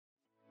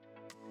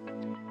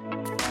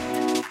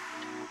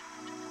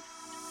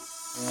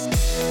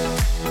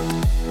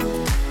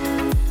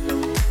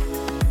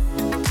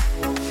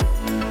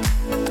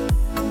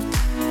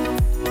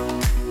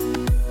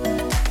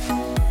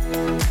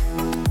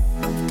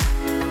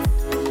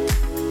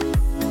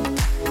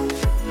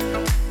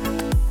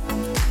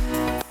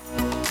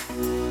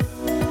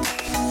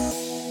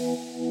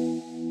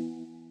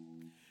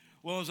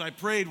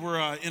prayed, we're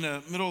in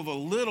the middle of a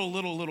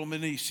little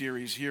mini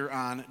series here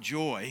on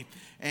joy.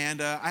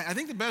 And I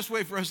think the best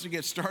way for us to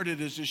get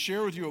started is to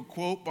share with you a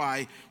quote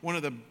by one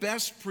of the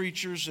best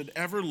preachers that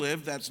ever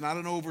lived. That's not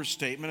an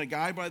overstatement. A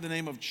guy by the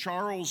name of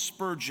Charles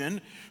Spurgeon,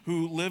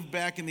 who lived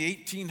back in the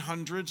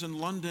 1800s in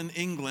London,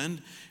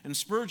 England. And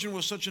Spurgeon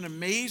was such an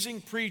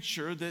amazing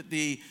preacher that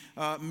the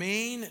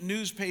main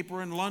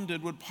newspaper in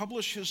London would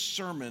publish his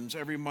sermons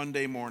every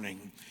Monday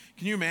morning.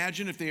 Can you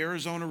imagine if the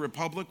Arizona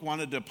Republic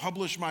wanted to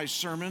publish my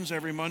sermons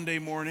every Monday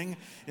morning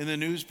in the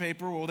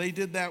newspaper? Well, they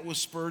did that with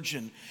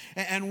Spurgeon.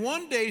 And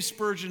one day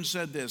Spurgeon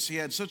said this. He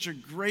had such a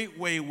great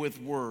way with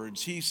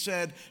words. He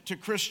said to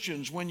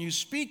Christians, when you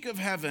speak of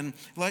heaven,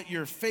 let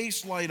your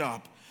face light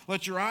up.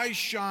 Let your eyes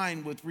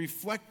shine with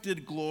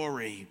reflected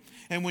glory.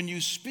 And when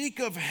you speak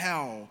of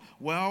hell,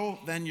 well,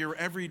 then your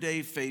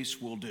everyday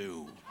face will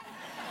do.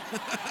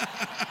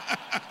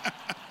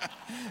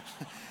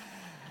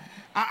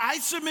 I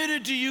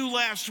submitted to you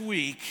last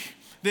week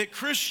that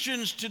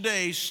Christians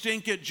today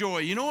stink at joy.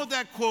 You know what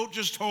that quote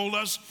just told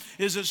us?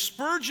 Is that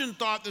Spurgeon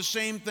thought the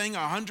same thing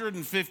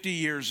 150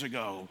 years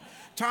ago.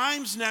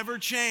 Times never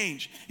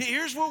change.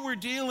 Here's what we're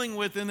dealing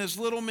with in this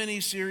little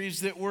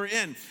mini-series that we're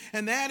in.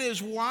 And that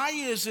is, why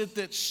is it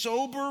that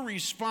sober,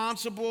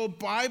 responsible,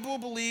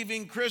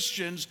 Bible-believing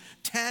Christians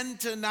tend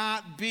to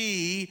not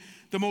be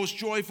the most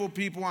joyful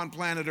people on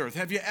planet Earth?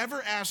 Have you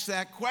ever asked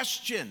that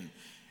question?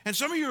 And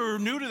some of you who are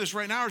new to this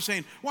right now are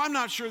saying, well, I'm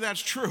not sure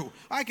that's true.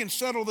 I can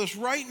settle this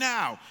right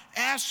now.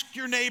 Ask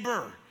your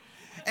neighbor.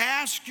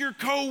 Ask your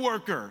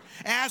coworker.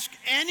 Ask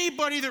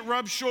anybody that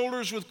rubs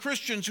shoulders with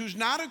Christians who's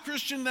not a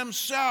Christian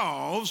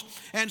themselves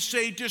and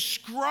say,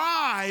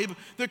 describe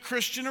the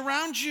Christian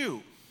around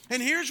you.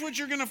 And here's what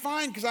you're going to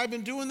find, because I've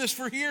been doing this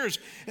for years.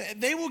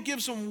 They will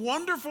give some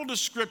wonderful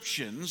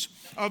descriptions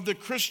of the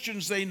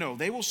Christians they know.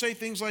 They will say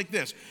things like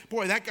this.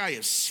 Boy, that guy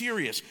is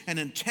serious and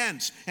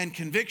intense and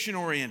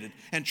conviction-oriented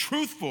and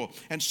truthful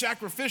and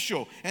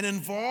sacrificial and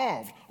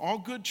involved. All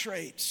good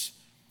traits.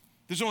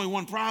 There's only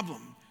one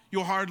problem.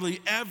 You'll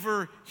hardly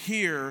ever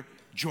hear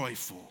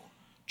joyful.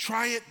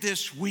 Try it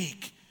this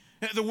week.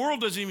 The world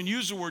doesn't even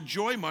use the word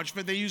joy much,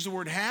 but they use the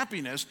word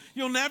happiness.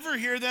 You'll never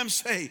hear them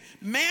say,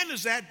 man,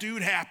 is that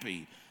dude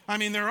happy. I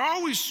mean, they're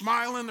always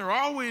smiling, they're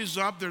always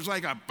up, there's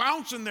like a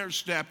bounce in their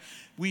step.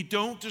 We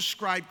don't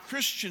describe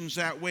Christians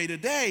that way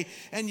today,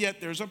 and yet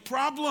there's a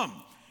problem.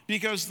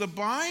 Because the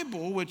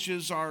Bible, which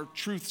is our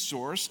truth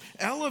source,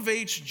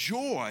 elevates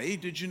joy,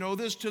 did you know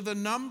this, to the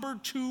number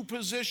 2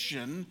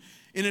 position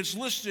in its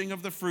listing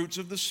of the fruits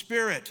of the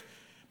Spirit.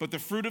 But the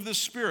fruit of the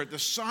Spirit, the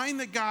sign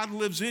that God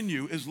lives in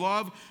you, is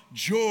love,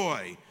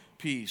 joy,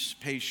 peace,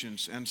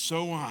 patience, and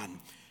so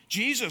on.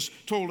 Jesus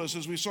told us,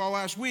 as we saw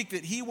last week,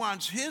 that he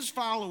wants his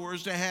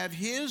followers to have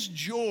his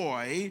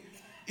joy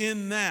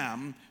in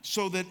them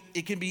so that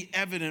it can be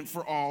evident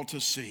for all to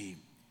see.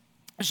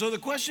 So the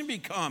question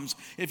becomes,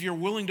 if you're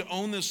willing to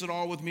own this at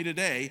all with me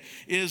today,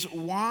 is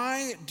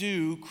why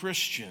do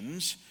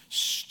Christians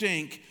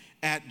stink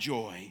at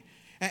joy?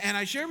 And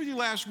I shared with you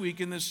last week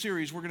in this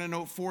series, we're going to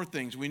note 4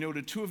 things. We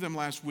noted 2 of them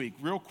last week.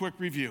 Real quick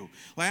review.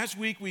 Last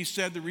week we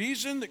said the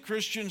reason that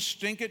Christians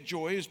stink at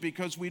joy is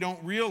because we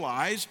don't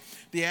realize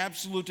the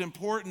absolute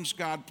importance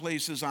God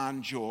places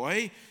on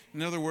joy.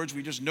 In other words,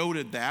 we just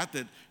noted that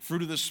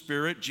fruit of the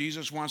Spirit,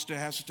 Jesus has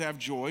us to have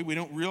joy. We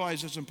don't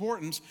realize its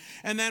importance.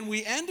 And then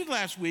we ended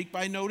last week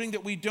by noting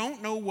that we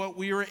don't know what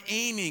we are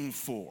aiming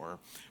for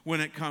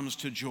when it comes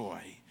to joy.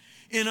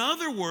 In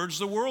other words,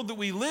 the world that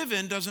we live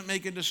in doesn't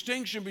make a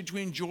distinction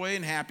between joy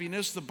and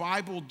happiness. The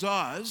Bible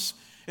does.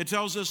 It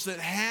tells us that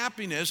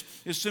happiness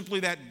is simply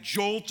that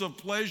jolt of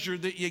pleasure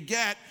that you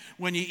get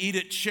when you eat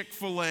at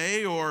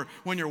Chick-fil-A or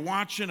when you're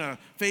watching a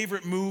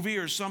favorite movie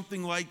or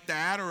something like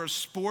that, or a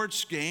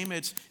sports game.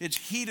 It's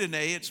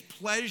hedone, it's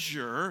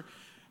pleasure.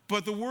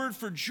 But the word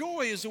for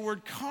joy is the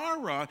word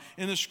chara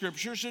in the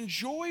Scriptures, and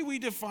joy we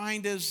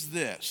defined as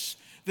this,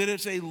 that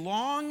it's a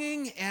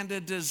longing and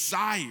a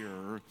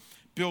desire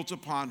built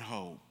upon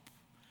hope.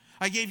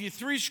 I gave you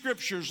 3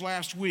 scriptures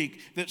last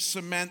week that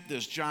cement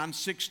this. John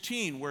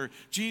 16, where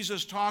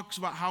Jesus talks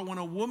about how when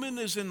a woman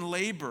is in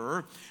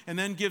labor and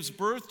then gives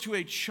birth to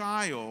a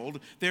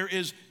child, there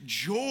is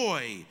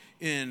joy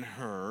in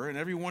her. And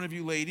every one of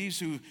you ladies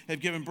who have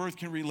given birth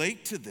can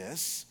relate to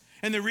this.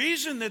 And the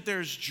reason that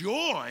there's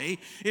joy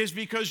is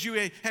because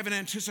you have an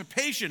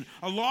anticipation,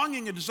 a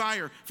longing, a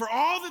desire for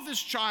all that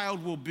this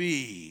child will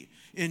be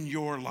in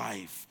your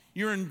life.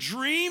 You're in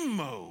dream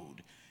mode.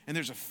 And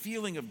there's a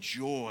feeling of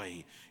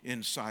joy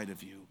inside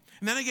of you.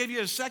 And then I gave you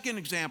a second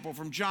example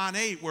from John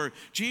 8, where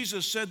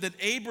Jesus said that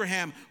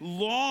Abraham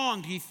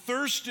longed, he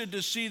thirsted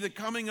to see the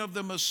coming of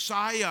the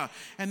Messiah.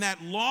 And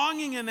that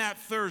longing and that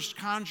thirst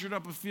conjured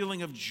up a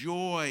feeling of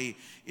joy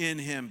in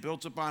him,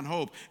 built upon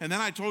hope. And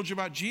then I told you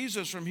about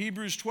Jesus from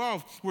Hebrews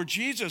 12, where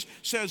Jesus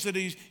says that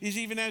he's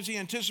even as he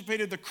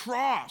anticipated the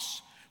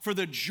cross, for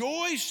the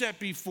joy set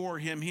before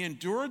him, he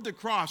endured the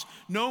cross,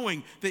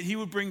 knowing that he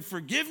would bring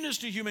forgiveness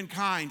to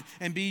humankind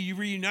and be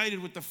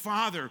reunited with the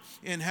Father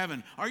in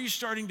heaven. Are you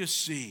starting to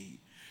see?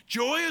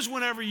 Joy is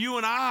whenever you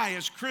and I,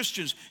 as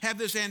Christians, have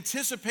this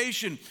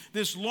anticipation,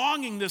 this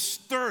longing, this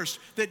thirst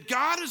that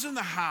God is in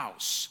the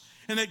house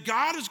and that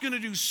God is going to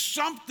do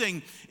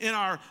something in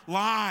our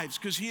lives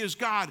because He is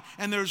God.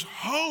 And there's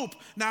hope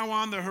now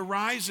on the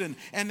horizon.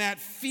 And that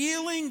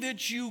feeling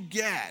that you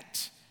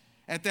get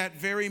at that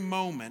very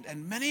moment,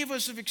 and many of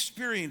us have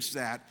experienced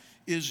that,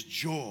 is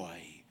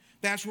joy.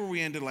 That's where we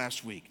ended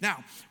last week.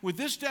 Now, with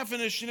this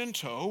definition in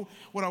tow,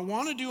 what I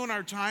want to do in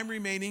our time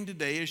remaining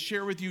today is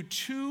share with you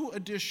 2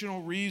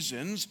 additional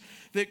reasons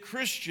that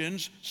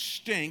Christians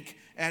stink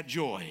at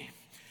joy.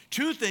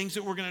 2 things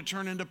that we're going to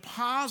turn into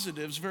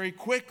positives very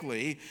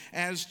quickly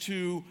as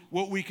to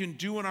what we can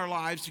do in our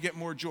lives to get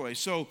more joy.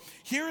 So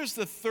here is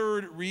the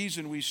 3rd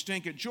reason we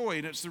stink at joy,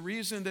 and it's the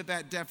reason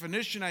that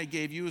definition I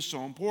gave you is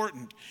so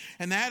important.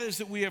 And that is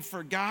that we have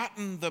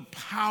forgotten the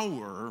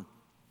power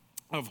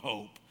of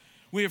hope.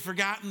 We have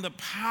forgotten the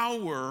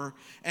power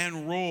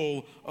and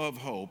role of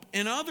hope.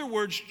 In other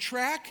words,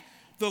 track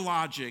the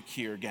logic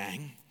here,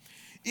 gang.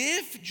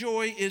 If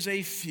joy is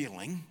a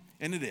feeling,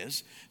 and it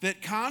is,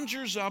 that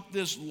conjures up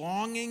this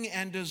longing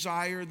and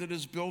desire that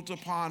is built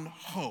upon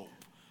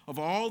hope of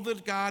all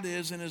that God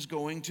is and is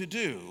going to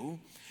do,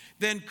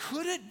 then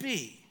could it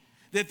be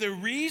that the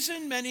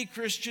reason many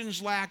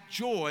Christians lack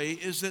joy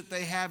is that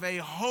they have a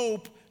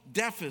hope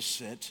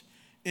deficit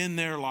in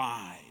their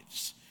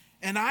lives?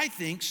 And I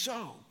think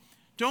so.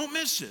 Don't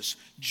miss this.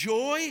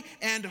 Joy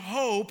and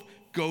hope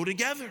go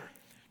together.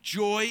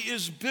 Joy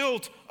is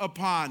built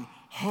upon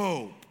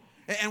hope.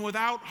 And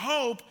without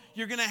hope,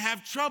 you're going to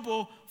have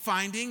trouble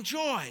finding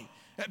joy.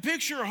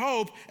 Picture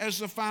hope as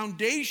the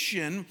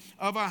foundation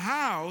of a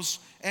house,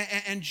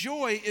 and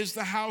joy is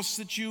the house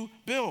that you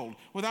build.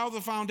 Without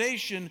the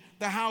foundation,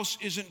 the house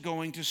isn't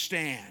going to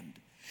stand.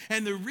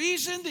 And the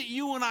reason that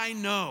you and I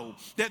know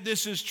that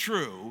this is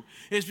true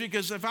is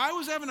because if I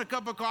was having a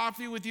cup of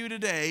coffee with you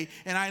today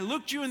and I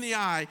looked you in the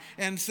eye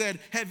and said,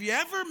 have you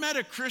ever met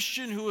a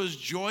Christian who is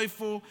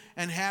joyful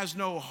and has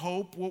no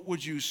hope? What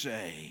would you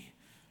say?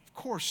 Of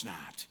course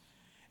not.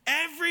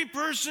 Every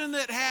person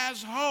that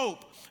has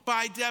hope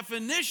by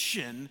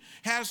definition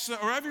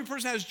every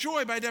person has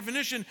joy by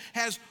definition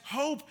has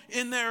hope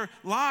in their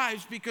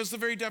lives because the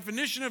very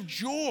definition of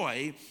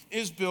joy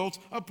is built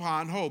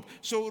upon hope.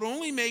 So it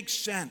only makes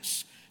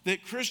sense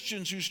that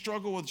Christians who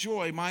struggle with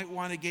joy might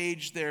want to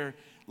gauge their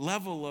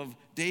level of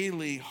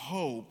daily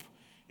hope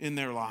in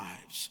their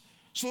lives.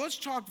 So let's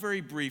talk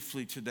very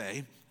briefly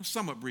today,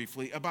 somewhat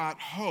briefly,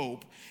 about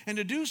hope. And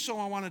to do so,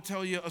 I want to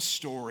tell you a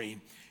story.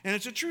 And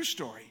it's a true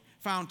story,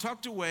 found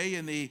tucked away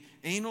in the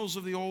annals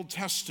of the Old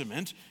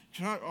Testament,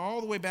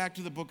 all the way back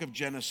to the book of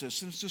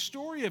Genesis. And it's the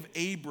story of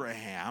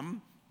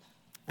Abraham,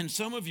 and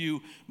some of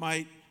you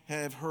might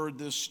have heard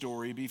this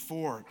story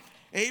before.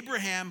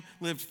 Abraham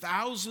lived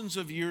thousands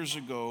of years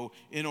ago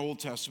in Old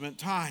Testament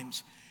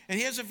times. And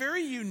he has a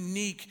very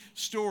unique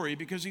story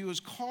because he was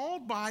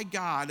called by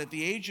God at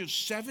the age of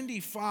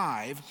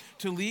 75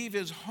 to leave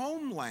his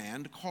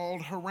homeland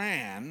called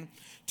Haran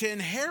to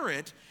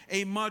inherit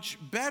a much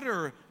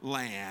better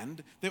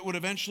land that would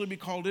eventually be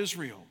called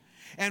Israel.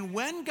 And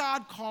when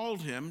God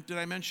called him, did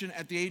I mention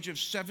at the age of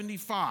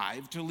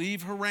 75 to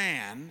leave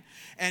Haran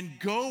and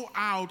go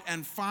out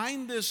and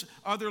find this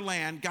other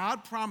land,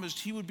 God promised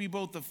he would be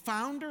both the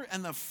founder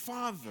and the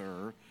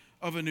father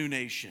of a new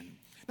nation.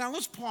 Now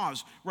let's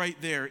pause right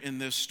there in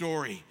this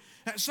story.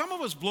 Some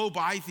of us blow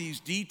by these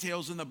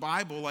details in the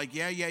Bible like,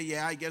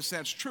 yeah, I guess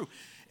that's true.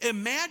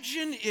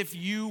 Imagine if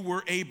you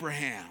were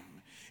Abraham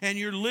and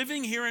you're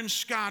living here in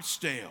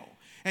Scottsdale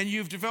and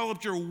you've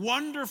developed your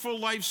wonderful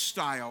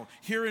lifestyle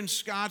here in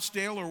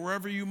Scottsdale or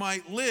wherever you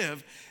might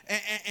live,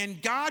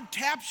 and God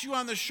taps you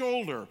on the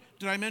shoulder,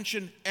 did I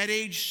mention at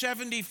age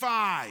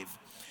 75,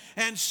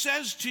 and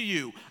says to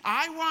you,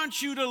 I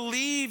want you to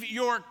leave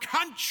your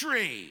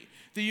country,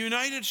 the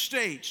United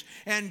States,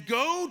 and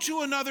go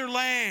to another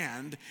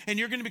land, and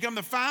you're going to become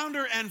the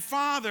founder and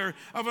father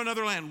of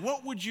another land.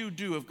 What would you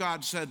do if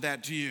God said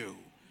that to you?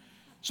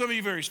 Some of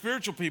you very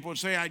spiritual people would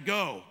say, I'd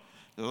go.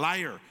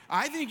 Liar.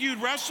 I think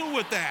you'd wrestle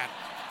with that.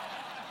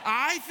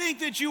 I think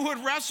that you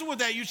would wrestle with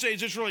that. You'd say,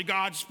 is this really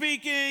God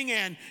speaking?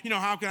 And,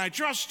 how can I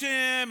trust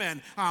him?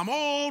 And I'm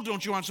old.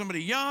 Don't you want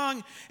somebody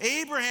young?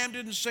 Abraham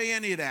didn't say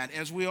any of that.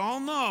 As we all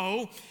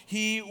know,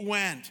 he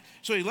went.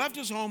 So he left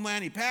his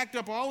homeland. He packed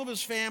up all of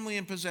his family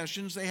and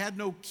possessions. They had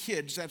no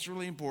kids. That's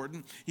really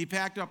important. He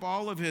packed up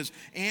all of his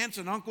aunts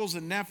and uncles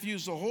and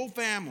nephews, the whole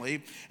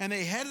family, and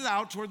they headed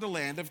out toward the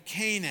land of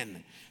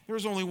Canaan. There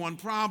was only one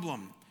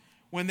problem.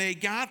 When they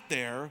got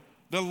there,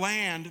 the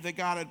land that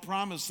God had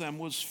promised them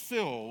was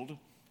filled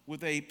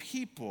with a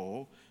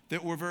people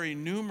that were very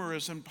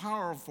numerous and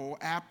powerful,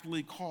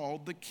 aptly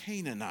called the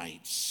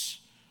Canaanites.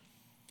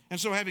 And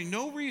so having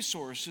no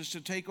resources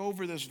to take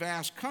over this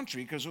vast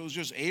country, because it was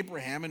just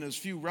Abraham and his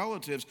few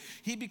relatives,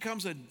 he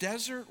becomes a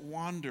desert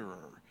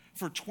wanderer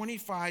for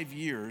 25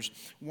 years,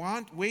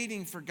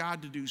 waiting for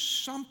God to do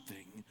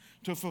something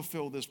to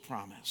fulfill this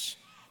promise.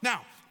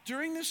 Now,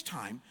 during this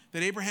time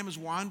that Abraham is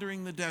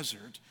wandering the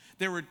desert,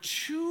 there were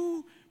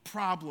two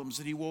problems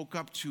that he woke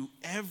up to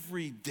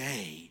every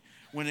day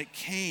when it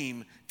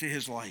came to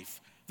his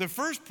life. The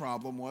first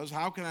problem was,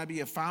 how can I be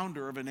a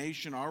founder of a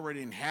nation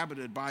already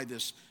inhabited by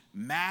this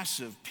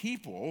massive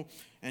people?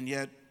 And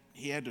yet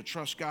he had to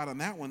trust God on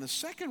that one. The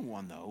second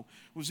one, though,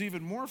 was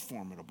even more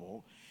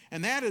formidable.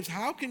 And that is,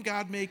 how can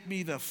God make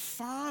me the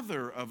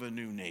father of a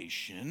new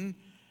nation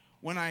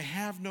when I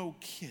have no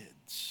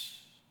kids?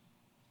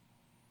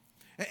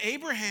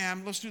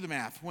 Abraham, let's do the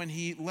math, when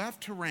he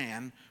left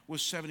Haran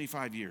was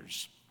 75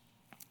 years.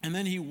 And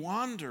then he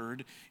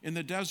wandered in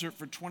the desert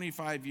for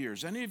 25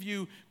 years. Any of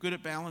you good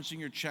at balancing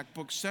your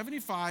checkbook?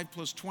 75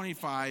 plus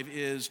 25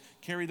 is,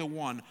 carry the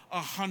 1,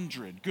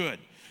 100. Good.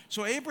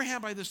 So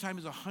Abraham by this time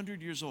is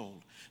 100 years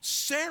old.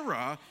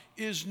 Sarah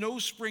is no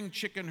spring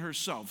chicken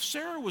herself.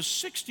 Sarah was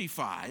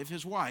 65,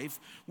 his wife,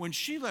 when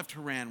she left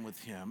Haran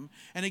with him.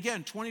 And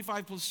again,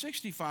 25 plus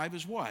 65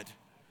 is what?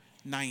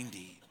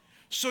 90.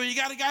 So you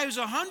got a guy who's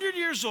 100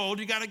 years old,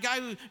 you got a guy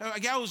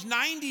who's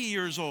 90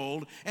 years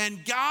old,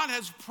 and God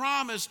has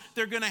promised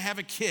they're going to have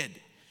a kid.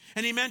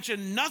 And he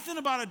mentioned nothing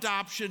about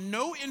adoption,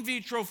 no in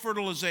vitro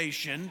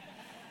fertilization.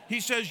 He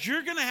says,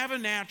 you're going to have a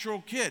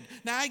natural kid.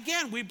 Now,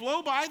 again, we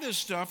blow by this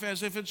stuff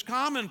as if it's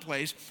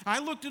commonplace. I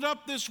looked it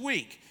up this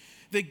week.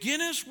 The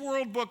Guinness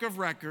World Book of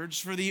Records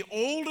for the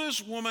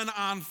oldest woman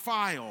on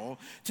file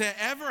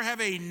to ever have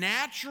a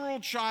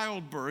natural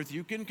childbirth,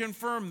 you can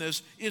confirm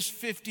this, is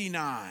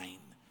 59.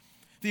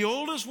 The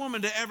oldest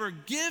woman to ever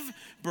give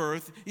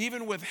birth,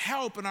 even with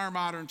help in our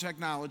modern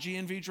technology,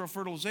 in vitro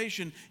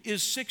fertilization,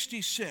 is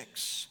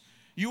 66.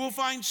 You will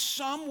find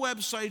some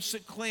websites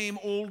that claim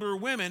older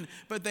women,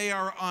 but they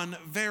are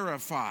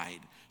unverified.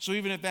 So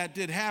even if that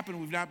did happen,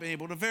 we've not been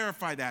able to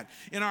verify that.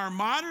 In our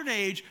modern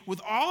age, with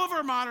all of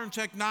our modern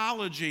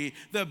technology,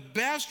 the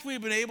best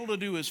we've been able to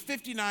do is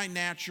 59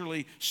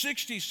 naturally,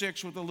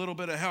 66 with a little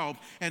bit of help,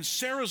 and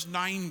Sarah's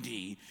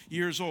 90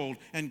 years old,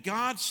 and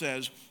God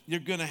says, you're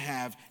going to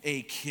have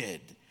a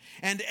kid.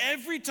 And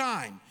every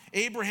time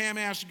Abraham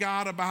asked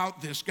God about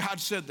this,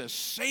 God said the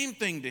same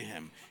thing to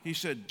him. He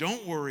said,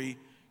 don't worry,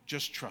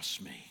 just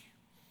trust me.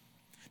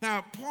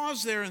 Now,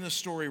 pause there in the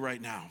story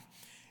right now.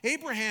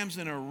 Abraham's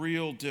in a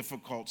real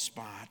difficult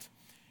spot,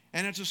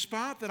 and it's a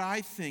spot that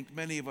I think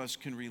many of us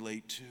can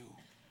relate to.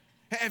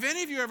 Have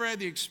any of you ever had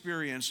the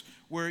experience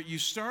where you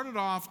started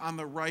off on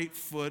the right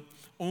foot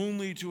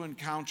only to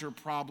encounter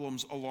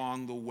problems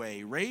along the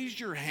way? Raise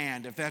your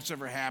hand if that's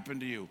ever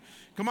happened to you.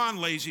 Come on,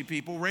 lazy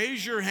people,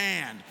 raise your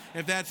hand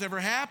if that's ever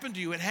happened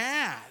to you. It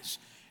has.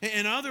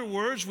 In other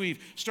words,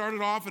 we've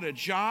started off at a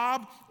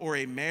job or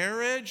a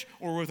marriage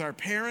or with our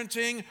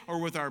parenting or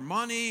with our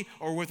money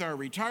or with our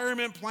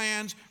retirement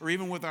plans or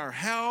even with our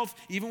health,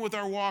 even with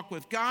our walk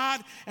with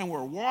God, and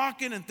we're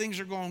walking and things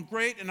are going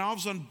great, and all of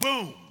a sudden,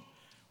 boom,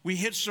 we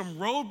hit some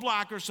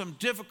roadblock or some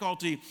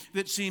difficulty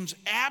that seems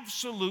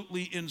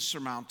absolutely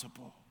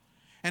insurmountable.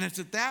 And it's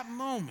at that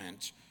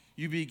moment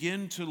you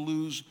begin to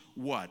lose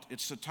what?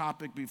 It's the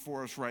topic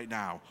before us right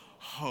now,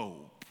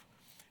 hope.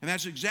 And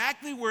that's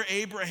exactly where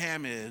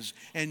Abraham is,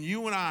 and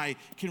you and I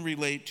can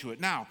relate to it.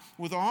 Now,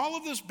 with all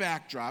of this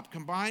backdrop,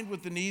 combined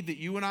with the need that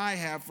you and I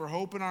have for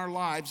hope in our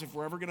lives, if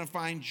we're ever going to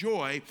find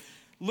joy,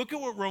 look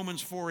at what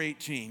Romans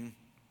 4:18,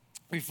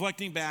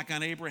 reflecting back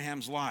on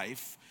Abraham's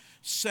life,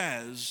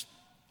 says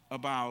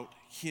about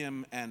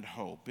him and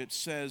hope. It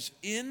says,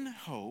 in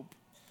hope,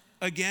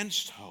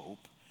 against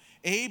hope,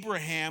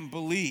 Abraham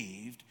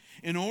believed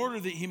in order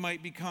that he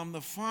might become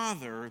the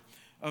father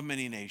of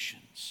many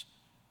nations.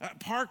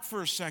 Park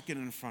for a second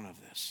in front of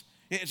this.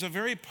 It's a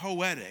very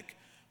poetic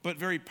but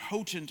very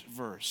potent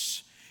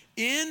verse.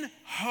 In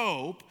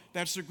hope,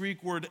 that's the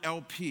Greek word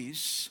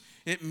elpis.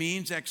 It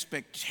means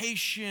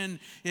expectation.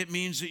 It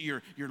means that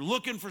you're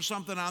looking for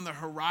something on the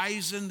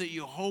horizon that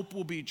you hope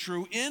will be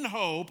true. In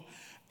hope,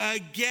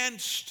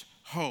 against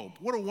hope.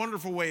 What a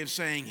wonderful way of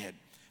saying it.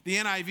 The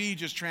NIV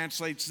just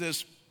translates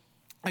this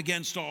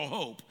against all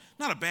hope.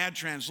 Not a bad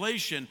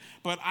translation,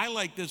 but I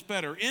like this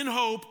better. In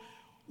hope,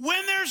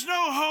 when there's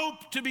no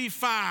hope to be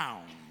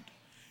found.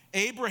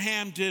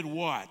 Abraham did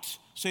what?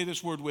 Say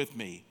this word with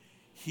me.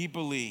 He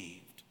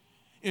believed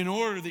in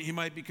order that he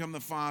might become the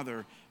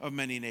father of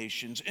many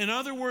nations. In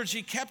other words,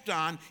 he kept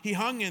on, he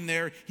hung in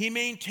there, he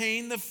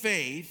maintained the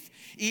faith,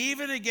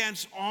 even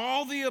against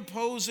all the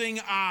opposing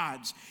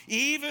odds.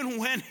 Even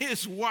when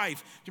his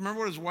wife, do you remember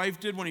what his wife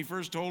did when he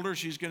first told her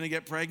she's going to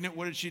get pregnant?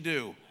 What did she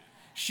do?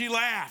 She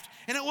laughed.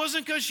 And it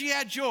wasn't because she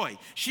had joy.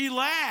 She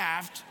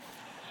laughed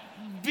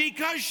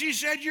because she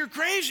said, you're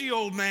crazy,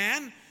 old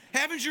man.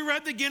 Haven't you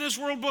read the Guinness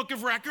World Book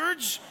of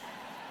Records?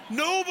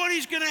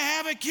 Nobody's going to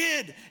have a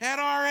kid at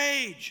our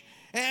age.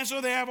 And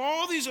so they have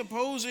all these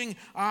opposing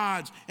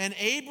odds, and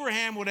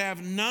Abraham would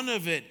have none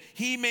of it.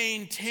 He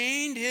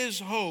maintained his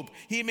hope.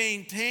 He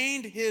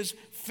maintained his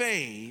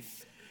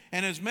faith.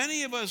 And as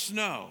many of us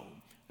know,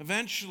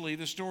 eventually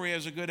the story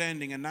has a good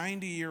ending. A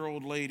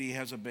 90-year-old lady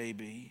has a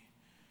baby.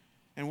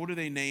 And what do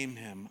they name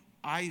him?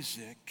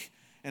 Isaac.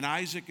 And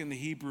Isaac in the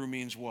Hebrew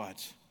means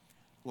what?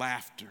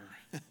 Laughter.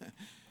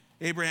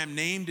 Abraham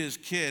named his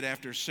kid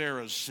after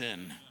Sarah's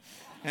sin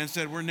and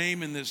said, we're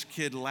naming this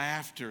kid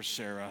Laughter,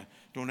 Sarah.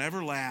 Don't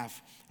ever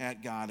laugh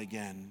at God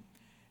again.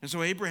 And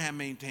so Abraham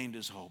maintained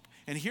his hope.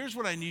 And here's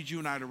what I need you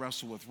and I to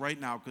wrestle with right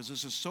now, because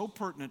this is so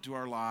pertinent to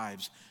our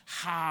lives.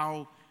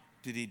 How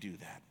did he do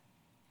that?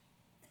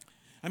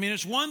 I mean,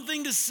 it's one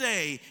thing to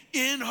say,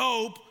 in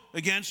hope,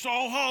 against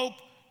all hope,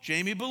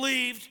 Jamie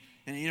believed,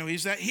 and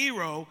he's that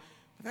hero,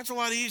 but that's a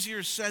lot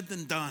easier said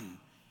than done.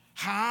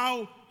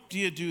 How do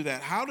you do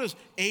that? How does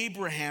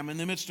Abraham, in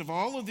the midst of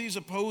all of these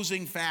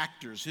opposing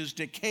factors, his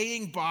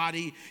decaying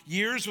body,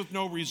 years with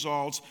no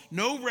results,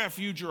 no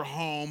refuge or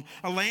home,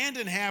 a land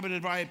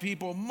inhabited by a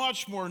people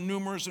much more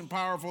numerous and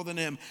powerful than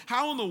him,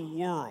 how in the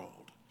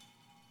world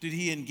did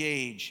he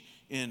engage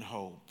in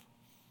hope?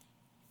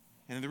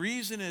 And the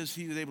reason is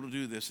he was able to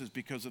do this is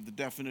because of the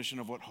definition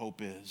of what hope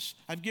is.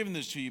 I've given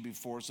this to you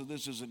before, so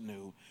this isn't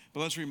new. But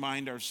let's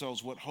remind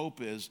ourselves what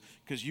hope is,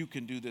 because you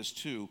can do this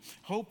too.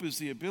 Hope is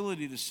the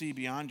ability to see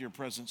beyond your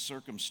present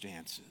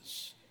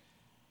circumstances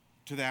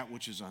to that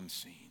which is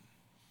unseen.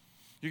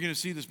 You're going to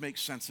see this make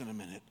sense in a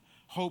minute.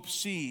 Hope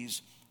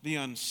sees the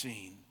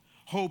unseen.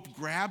 Hope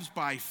grabs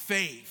by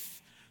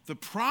faith the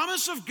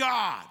promise of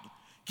God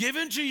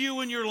given to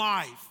you in your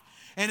life,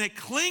 and it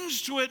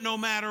clings to it no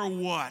matter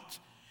what.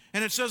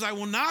 And it says, I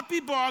will not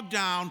be bogged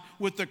down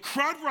with the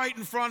crud right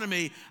in front of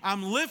me.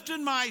 I'm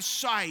lifting my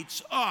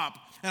sights up,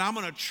 and I'm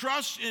going to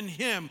trust in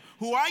him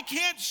who I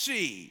can't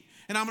see.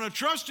 And I'm going to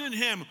trust in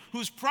him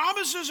whose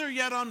promises are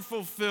yet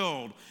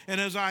unfulfilled.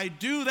 And as I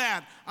do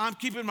that, I'm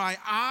keeping my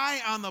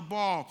eye on the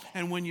ball.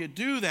 And when you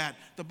do that,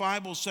 the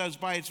Bible says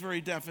by its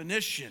very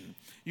definition,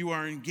 you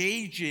are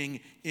engaging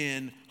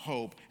in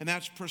hope. And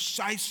that's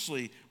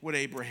precisely what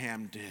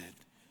Abraham did.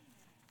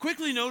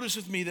 Quickly notice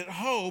with me that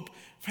hope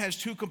has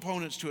two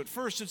components to it.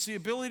 First, it's the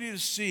ability to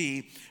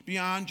see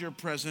beyond your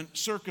present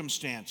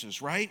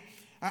circumstances, right?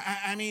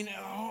 I mean,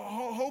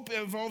 hope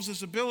involves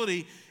this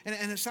ability,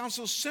 and it sounds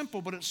so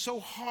simple, but it's so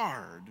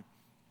hard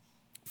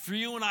for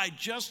you and I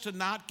just to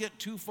not get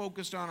too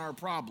focused on our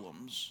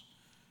problems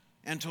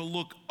and to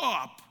look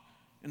up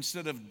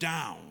instead of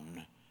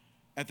down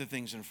at the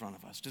things in front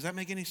of us. Does that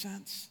make any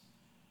sense?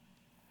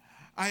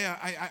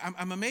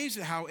 I'm amazed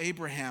at how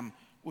Abraham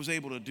was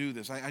able to do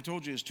this. I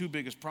told you his two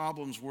biggest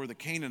problems were the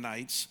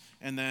Canaanites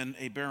and then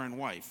a barren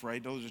wife,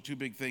 right? Those are two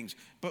big things.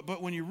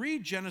 But when you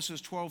read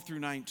Genesis 12 through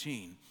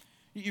 19,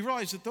 you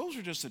realize that those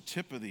are just the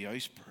tip of the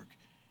iceberg.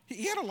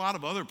 He had a lot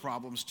of other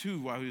problems too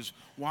while he was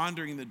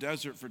wandering in the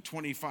desert for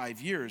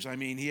 25 years. I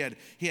mean, he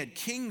had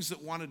kings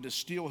that wanted to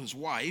steal his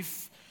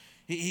wife.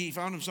 He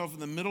found himself in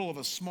the middle of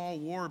a small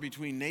war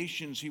between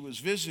nations he was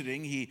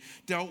visiting. He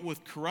dealt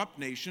with corrupt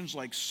nations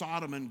like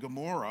Sodom and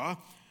Gomorrah.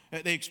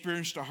 They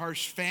experienced a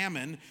harsh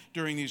famine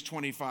during these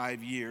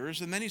 25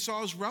 years, and then he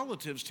saw his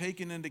relatives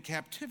taken into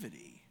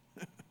captivity.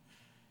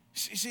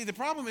 See, the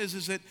problem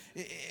is that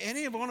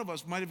any one of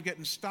us might have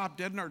gotten stopped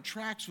dead in our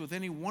tracks with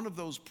any one of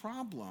those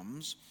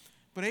problems,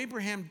 but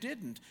Abraham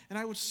didn't. And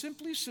I would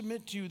simply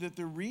submit to you that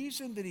the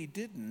reason that he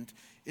didn't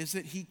is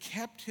that he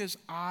kept his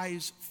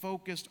eyes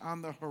focused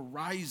on the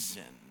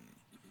horizon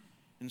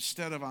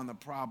instead of on the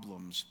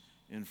problems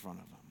in front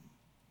of him.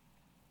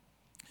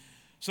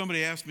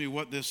 Somebody asked me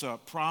what this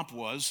prompt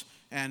was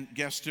and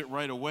guessed it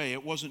right away.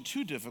 It wasn't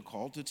too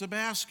difficult. It's a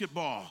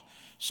basketball.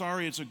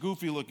 Sorry, it's a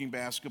goofy-looking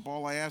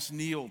basketball. I asked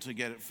Neil to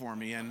get it for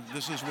me, and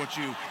this is what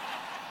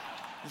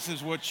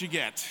you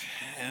get.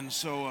 And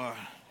so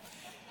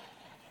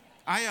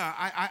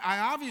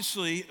I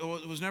obviously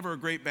was never a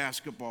great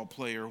basketball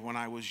player when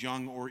I was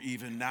young or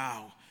even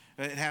now.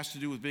 It has to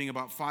do with being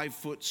about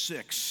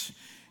 5'6".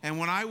 And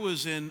when I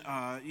was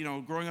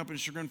growing up in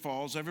Chagrin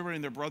Falls, everybody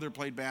and their brother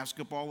played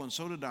basketball, and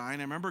so did I.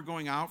 And I remember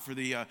going out for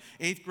the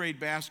 8th grade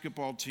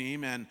basketball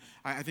team, and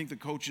I think the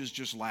coaches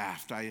just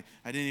laughed. I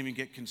didn't even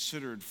get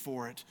considered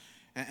for it.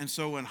 And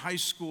so in high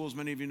school, as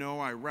many of you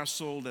know, I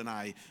wrestled and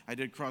I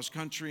did cross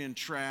country and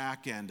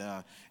track. And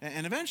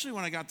eventually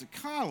when I got to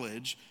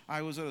college,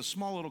 I was at a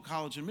small little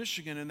college in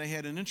Michigan, and they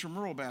had an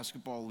intramural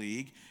basketball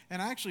league.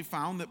 And I actually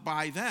found that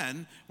by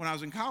then, when I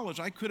was in college,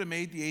 I could have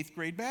made the 8th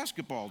grade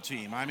basketball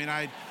team. I mean,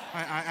 I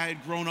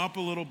had grown up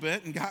a little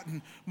bit and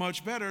gotten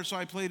much better, so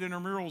I played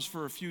intramurals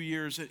for a few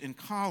years in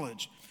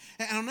college.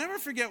 And I'll never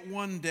forget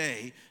one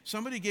day,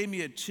 somebody gave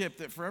me a tip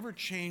that forever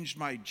changed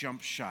my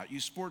jump shot. You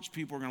sports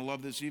people are going to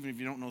love this. Even if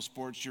you don't know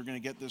sports, you're going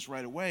to get this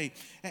right away.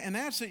 And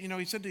that's it.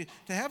 He said to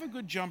have a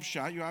good jump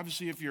shot, you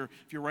obviously, if you're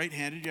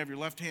right-handed, you have your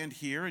left hand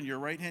here and your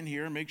right hand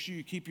here. And make sure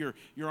you keep your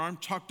arm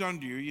tucked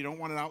under you. You don't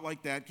want it out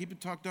like that. Keep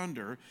it tucked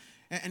under.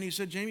 And he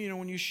said, Jamie,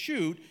 when you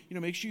shoot,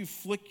 make sure you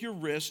flick your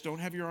wrist. Don't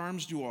have your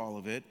arms do all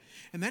of it.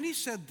 And then he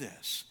said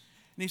this.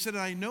 And he said,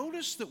 I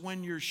noticed that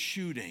when you're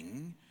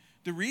shooting,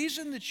 the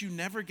reason that you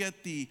never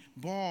get the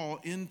ball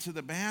into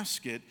the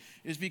basket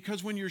is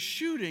because when you're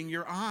shooting,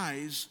 your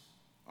eyes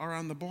are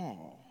on the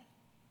ball.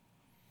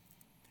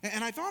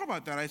 And I thought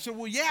about that. I said,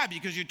 well, yeah,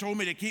 because you told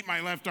me to keep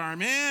my left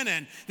arm in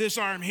and this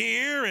arm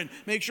here and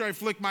make sure I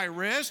flick my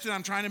wrist, and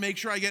I'm trying to make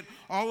sure I get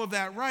all of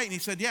that right. And he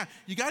said, yeah,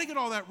 you got to get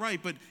all that right,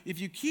 but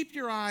if you keep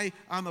your eye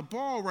on the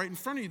ball right in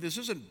front of you, this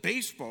isn't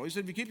baseball. He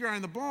said, if you keep your eye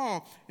on the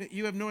ball,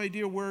 you have no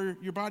idea where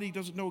your body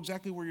doesn't know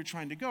exactly where you're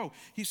trying to go.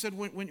 He said,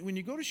 when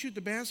you go to shoot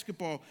the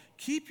basketball,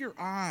 keep your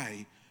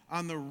eye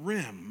on the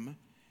rim,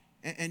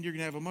 and you're going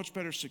to have a much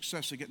better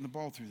success of getting the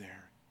ball through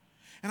there.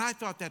 And I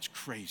thought, that's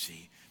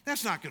crazy.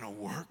 That's not going to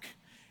work.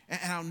 And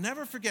I'll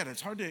never forget it.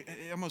 It's hard to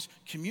almost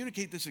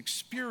communicate this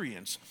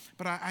experience,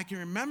 but I can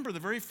remember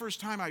the very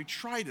first time I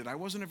tried it. I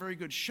wasn't a very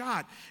good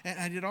shot, and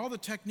I did all the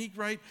technique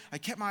right. I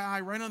kept my eye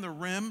right on the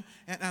rim,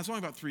 and I was only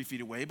about 3 feet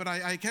away, but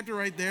I kept it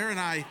right there, and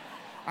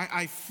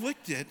I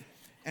flicked it,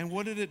 and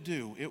what did it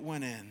do? It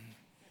went in.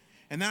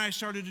 And then I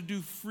started to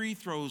do free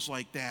throws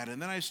like that.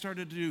 And then I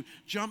started to do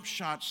jump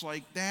shots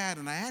like that.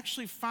 And I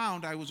actually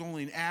found I was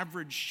only an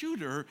average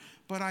shooter,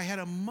 but I had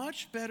a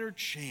much better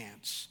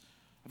chance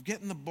of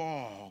getting the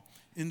ball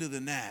into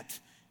the net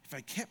if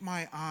I kept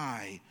my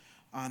eye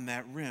on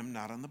that rim,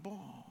 not on the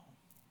ball.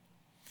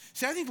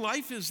 See, I think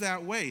life is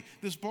that way.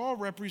 This ball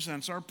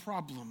represents our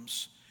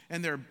problems.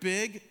 And they're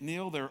big,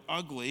 Neil, they're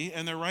ugly,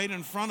 and they're right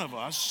in front of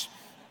us.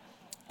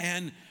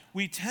 And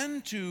we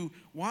tend to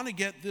want to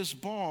get this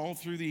ball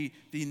through the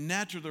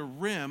net or the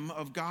rim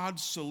of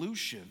God's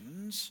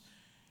solutions.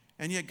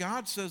 And yet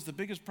God says the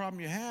biggest problem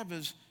you have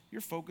is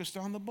you're focused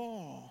on the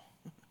ball.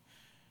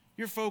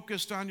 You're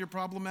focused on your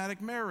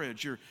problematic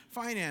marriage, your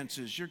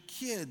finances, your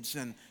kids.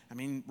 And I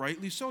mean,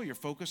 rightly so, you're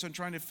focused on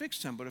trying to fix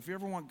them. But if you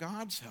ever want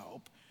God's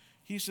help,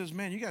 he says,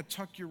 man, you got to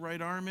tuck your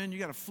right arm in, you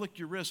got to flick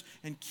your wrist,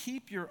 and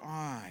keep your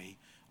eye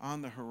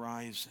on the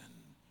horizon.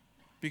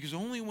 Because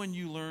only when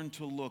you learn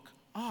to look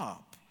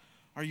up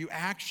are you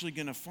actually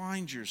going to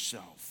find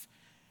yourself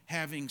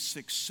having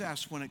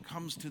success when it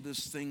comes to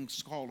this thing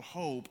called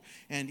hope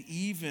and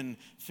even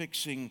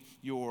fixing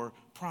your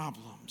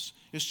problems.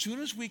 As soon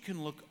as we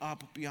can look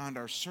up beyond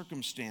our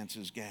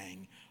circumstances,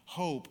 gang,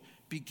 hope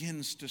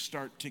begins to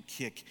start to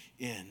kick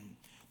in.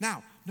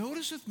 Now,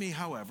 notice with me,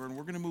 however, and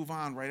we're going to move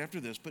on right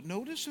after this, but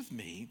notice with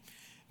me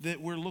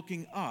that we're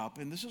looking up,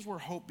 and this is where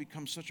hope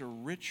becomes such a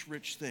rich,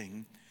 rich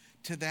thing,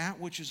 to that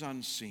which is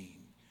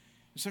unseen.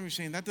 And some of you are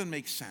saying, that doesn't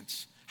make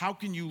sense. How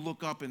can you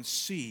look up and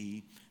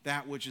see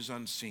that which is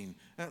unseen?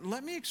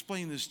 Let me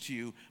explain this to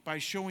you by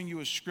showing you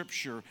a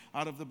scripture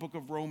out of the book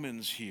of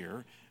Romans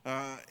here.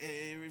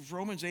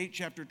 Romans 8,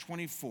 chapter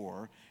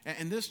 24.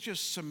 And this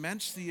just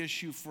cements the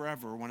issue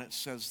forever when it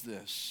says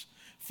this.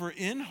 For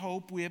in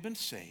hope we have been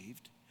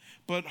saved,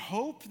 but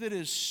hope that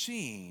is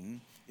seen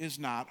is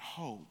not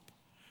hope.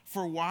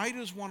 For why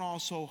does one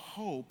also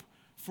hope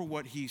for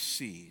what he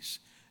sees?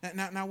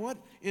 Now what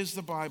is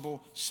the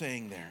Bible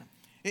saying there?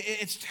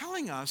 It's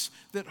telling us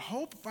that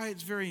hope by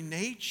its very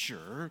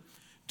nature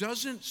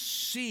doesn't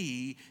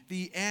see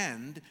the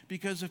end,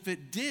 because if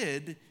it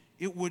did,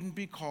 it wouldn't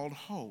be called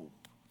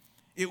hope.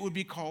 It would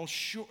be called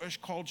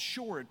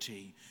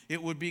surety.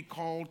 It would be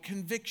called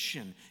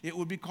conviction. It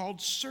would be called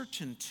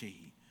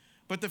certainty.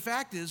 But the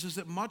fact is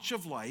that much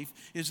of life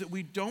is that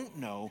we don't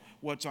know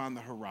what's on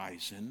the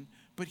horizon.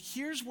 But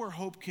here's where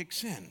hope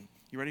kicks in.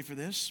 You ready for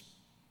this?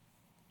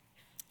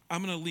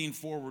 I'm going to lean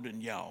forward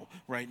and yell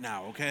right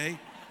now, okay?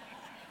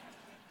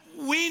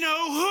 We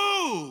know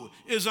who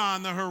is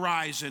on the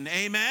horizon.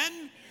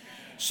 Amen?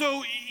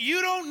 So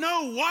you don't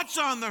know what's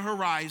on the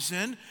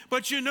horizon,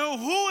 but you know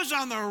who is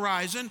on the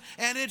horizon,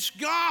 and it's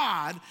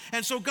God.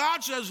 And so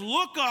God says,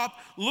 look up,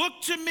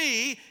 look to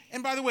me.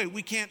 And by the way,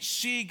 we can't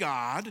see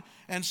God,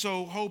 and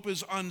so hope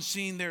is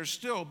unseen there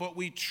still, but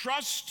we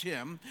trust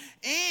him,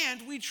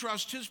 and we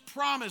trust his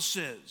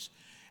promises.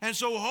 And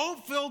so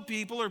hope-filled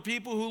people are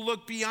people who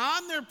look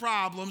beyond their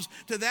problems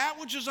to that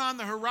which is on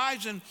the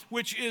horizon,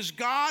 which is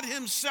God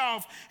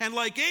himself. And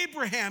like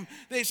Abraham,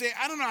 they say,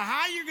 I don't know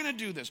how you're going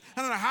to do this.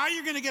 I don't know how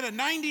you're going to get a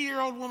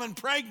 90-year-old woman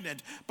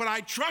pregnant, but I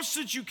trust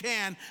that you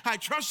can. I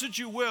trust that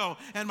you will.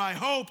 And my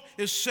hope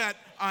is set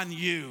on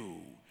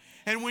you.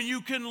 And when you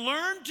can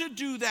learn to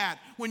do that,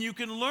 when you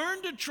can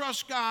learn to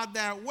trust God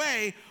that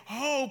way,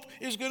 hope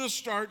is going to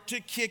start to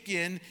kick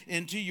in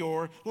into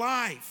your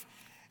life.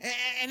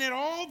 And it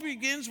all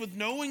begins with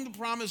knowing the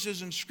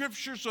promises in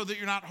Scripture so that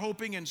you're not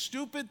hoping in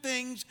stupid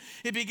things.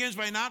 It begins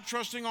by not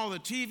trusting all the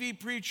TV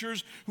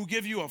preachers who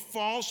give you a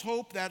false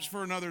hope. That's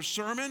for another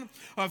sermon,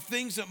 of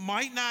things that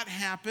might not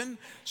happen.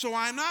 So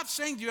I'm not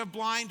saying you have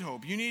blind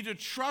hope. You need to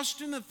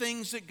trust in the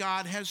things that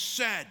God has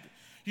said.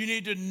 You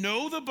need to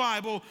know the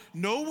Bible,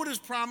 know what his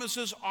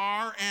promises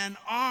are and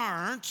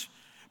aren't.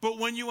 But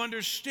when you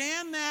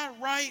understand that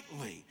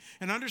rightly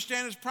and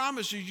understand his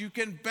promises, you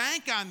can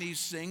bank on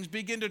these things,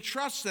 begin to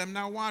trust them.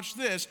 Now watch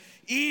this,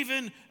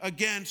 even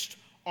against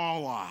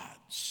all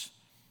odds.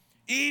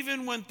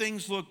 Even when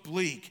things look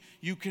bleak,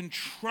 you can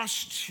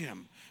trust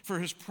him for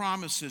his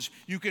promises.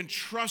 You can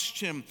trust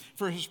him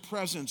for his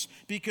presence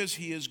because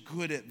he is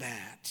good at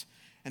that.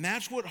 And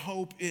that's what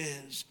hope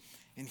is.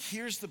 And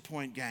here's the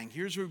point, gang.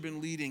 Here's where we've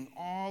been leading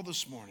all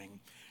this morning.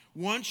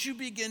 Once you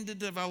begin to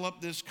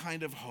develop this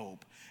kind of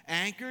hope,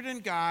 anchored in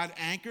God,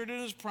 anchored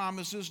in his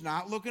promises,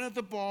 not looking at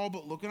the ball,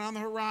 but looking on the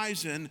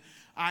horizon,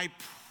 I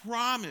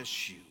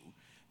promise you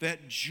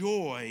that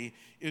joy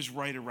is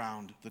right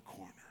around the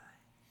corner.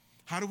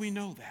 How do we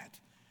know that?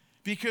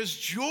 Because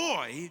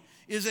joy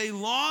is a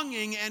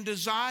longing and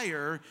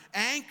desire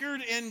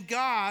anchored in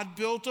God,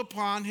 built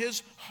upon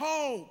his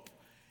hope.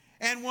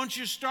 And once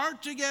you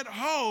start to get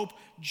hope,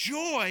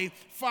 joy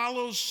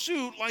follows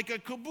suit like a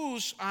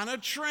caboose on a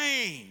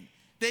train.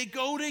 They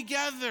go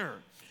together,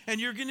 and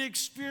you're going to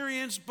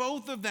experience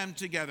both of them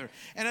together.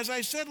 And as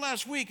I said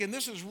last week, and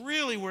this is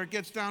really where it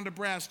gets down to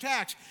brass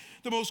tacks,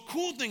 the most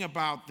cool thing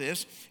about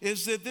this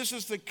is that this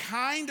is the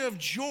kind of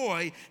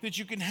joy that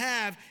you can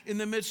have in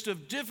the midst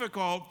of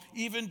difficult,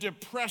 even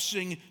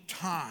depressing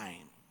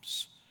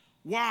times.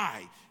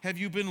 Why? Have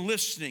you been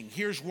listening?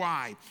 Here's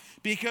why.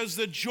 Because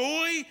the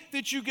joy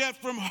that you get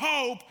from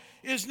hope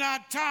is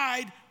not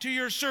tied to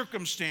your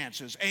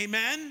circumstances.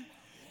 Amen?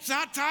 It's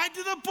not tied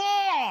to the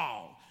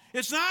ball.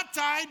 It's not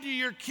tied to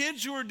your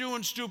kids who are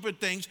doing stupid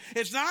things.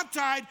 It's not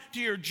tied to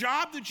your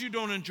job that you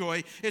don't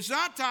enjoy. It's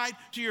not tied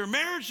to your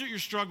marriage that you're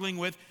struggling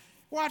with.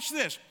 Watch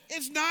this.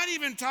 It's not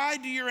even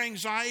tied to your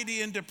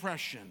anxiety and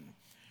depression,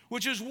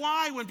 which is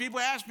why when people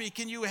ask me,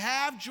 can you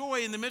have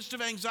joy in the midst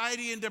of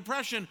anxiety and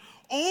depression?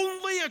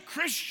 Only a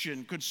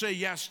Christian could say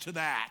yes to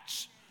that,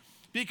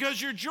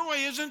 because your joy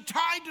isn't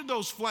tied to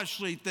those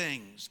fleshly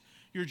things.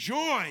 Your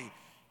joy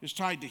is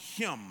tied to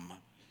him.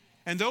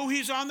 And though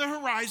he's on the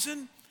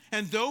horizon,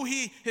 and though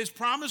his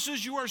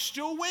promises you are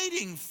still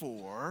waiting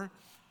for,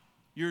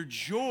 your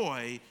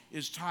joy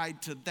is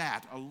tied to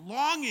that, a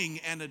longing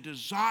and a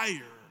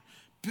desire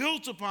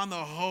built upon the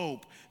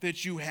hope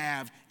that you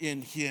have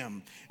in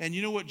him. And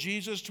you know what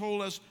Jesus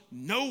told us?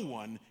 No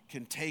one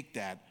can take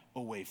that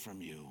away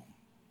from you.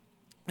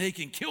 They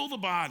can kill the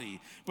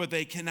body, but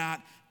they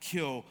cannot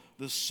kill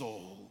the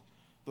soul.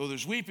 Though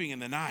there's weeping in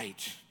the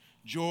night,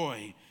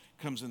 joy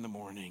comes in the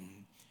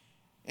morning.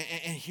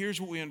 And here's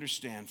what we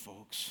understand,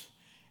 folks.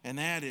 And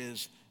that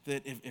is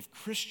that if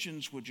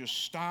Christians would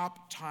just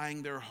stop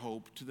tying their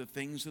hope to the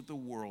things that the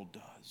world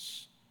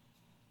does.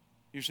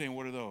 You're saying,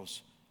 what are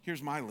those?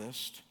 Here's my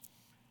list.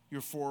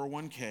 Your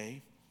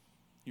 401k,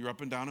 your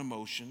up and down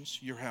emotions,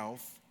 your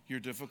health, your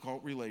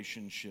difficult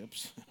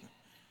relationships.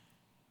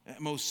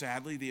 Most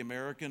sadly, the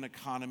American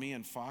economy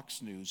and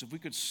Fox News. If we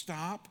could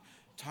stop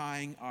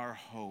tying our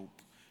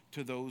hope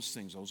to those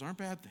things. Those aren't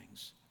bad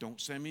things. Don't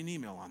send me an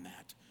email on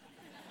that.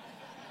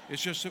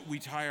 It's just that we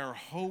tie our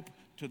hope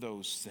to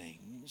those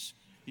things.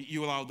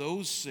 You allow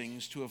those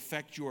things to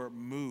affect your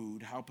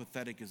mood. How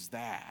pathetic is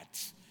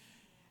that?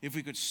 If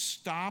we could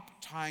stop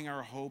tying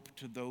our hope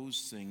to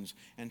those things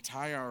and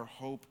tie our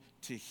hope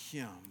to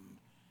him,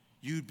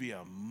 you'd be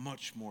a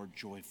much more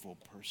joyful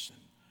person.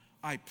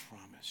 I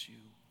promise you.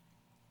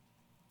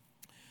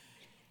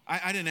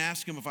 I didn't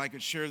ask him if I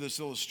could share this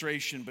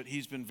illustration, but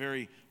he's been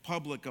very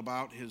public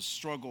about his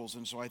struggles,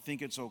 and so I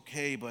think it's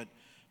okay. But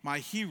my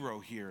hero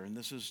here, and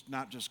this is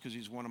not just because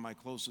he's one of my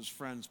closest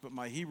friends, but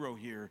my hero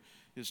here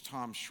is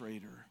Tom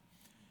Schrader.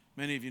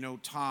 Many of you know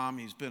Tom.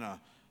 He's been a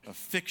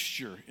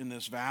fixture in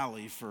this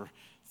valley for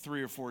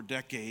 3 or 4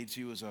 decades.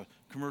 He was a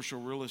commercial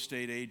real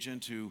estate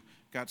agent who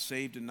got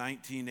saved in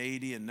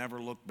 1980 and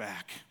never looked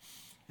back.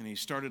 And he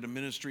started a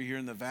ministry here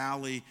in the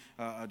valley,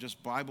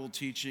 just Bible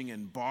teaching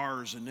in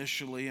bars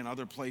initially and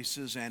other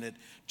places, and it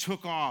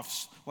took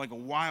off like a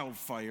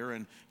wildfire.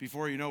 And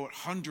before you know it,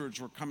 hundreds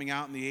were coming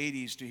out in the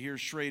 80s to hear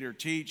Schrader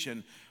teach.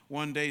 And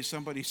one day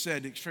somebody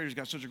said, Schrader's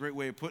got such a great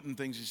way of putting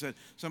things,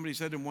 somebody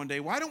said to him one day,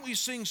 why don't we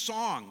sing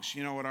songs,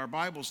 at our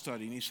Bible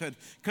study? And he said,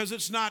 because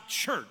it's not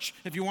church.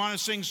 If you want to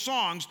sing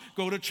songs,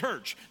 go to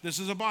church. This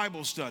is a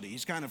Bible study.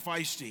 He's kind of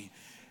feisty.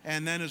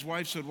 And then his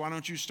wife said, why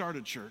don't you start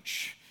a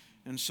church?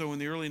 And so in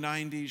the early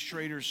 90s,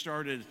 Schrader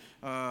started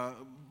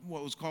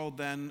what was called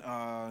then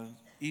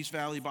East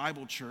Valley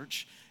Bible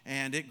Church,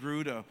 and it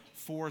grew to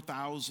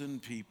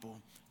 4,000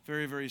 people.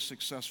 Very, very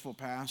successful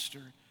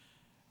pastor.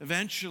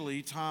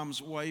 Eventually,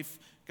 Tom's wife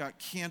got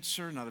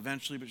cancer. Not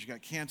eventually, but she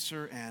got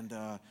cancer,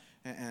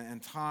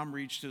 and Tom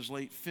reached his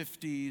late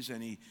 50s,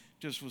 and he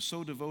just was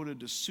so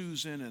devoted to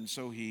Susan, and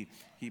so he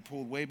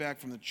pulled way back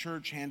from the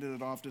church, handed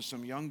it off to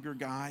some younger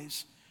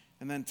guys.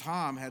 And then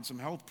Tom had some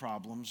health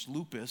problems,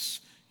 lupus.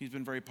 He's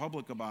been very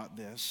public about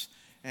this.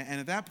 And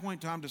at that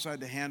point, Tom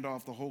decided to hand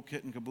off the whole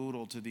kit and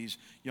caboodle to these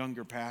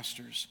younger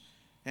pastors.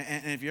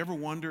 And if you ever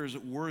wonder, is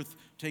it worth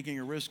taking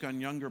a risk on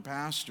younger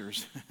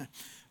pastors?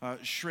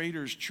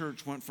 Schrader's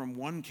church went from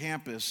 1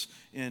 campus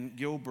in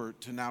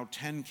Gilbert to now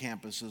 10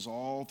 campuses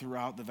all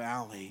throughout the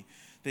valley.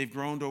 They've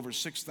grown to over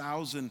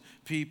 6,000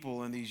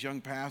 people, and these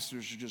young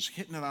pastors are just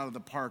hitting it out of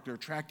the park. They're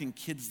attracting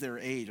kids their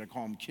age. I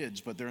call them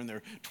kids, but they're in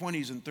their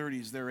 20s and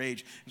 30s, their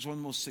age. It's one of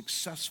the most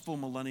successful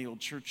millennial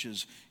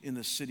churches in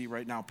the city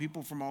right now.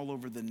 People from all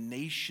over the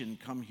nation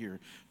come here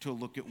to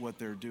look at what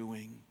they're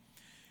doing.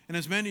 And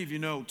as many of you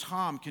know,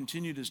 Tom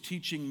continued his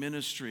teaching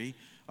ministry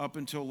up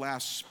until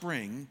last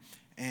spring,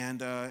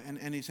 and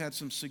he's had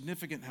some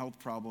significant health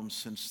problems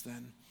since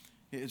then.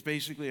 It's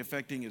basically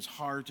affecting his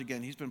heart.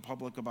 Again, he's been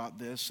public about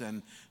this,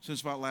 and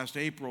since about last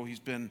April, he's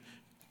been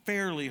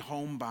fairly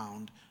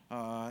homebound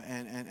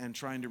and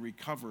trying to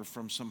recover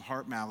from some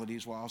heart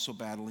maladies while also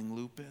battling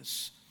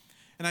lupus.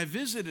 And I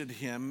visited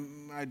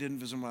him. I didn't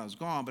visit him when I was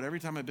gone, but every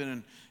time I've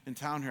been in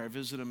town here, I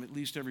visit him at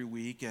least every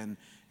week and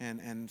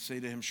say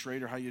to him,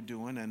 Schrader, how you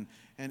doing? And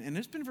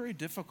it's been very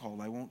difficult.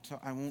 I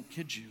won't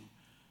kid you.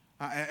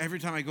 Every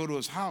time I go to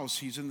his house,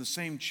 he's in the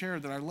same chair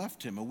that I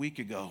left him a week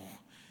ago.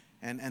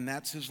 And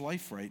that's his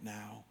life right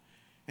now.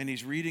 And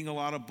he's reading a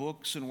lot of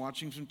books and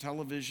watching some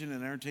television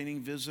and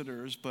entertaining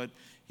visitors, but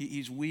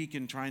he's weak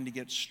and trying to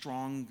get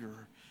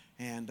stronger.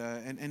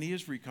 And he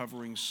is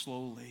recovering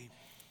slowly.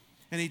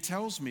 And he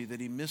tells me that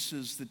he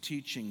misses the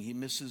teaching. He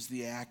misses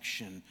the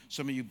action.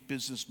 Some of you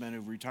businessmen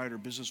who've retired or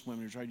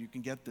businesswomen who've retired, you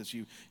can get this.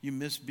 You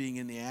miss being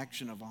in the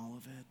action of all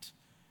of it.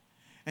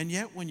 And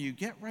yet when you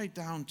get right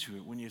down to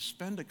it, when you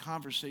spend a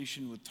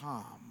conversation with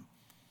Tom,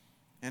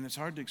 and it's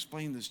hard to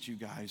explain this to you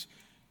guys,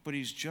 but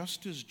he's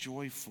just as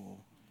joyful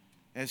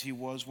as he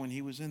was when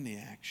he was in the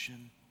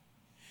action.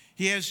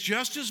 He has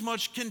just as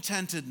much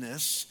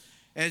contentedness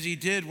as he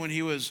did when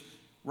he was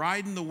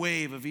riding the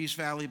wave of East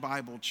Valley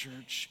Bible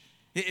Church.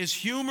 His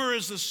humor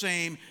is the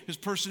same. His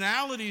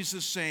personality is the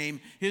same.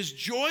 His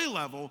joy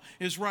level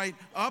is right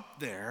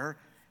up there.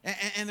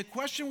 And the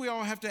question we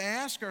all have to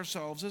ask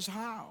ourselves is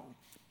how?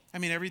 I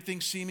mean, everything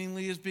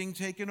seemingly is being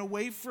taken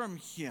away from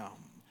him.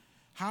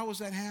 How has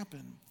that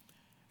happened?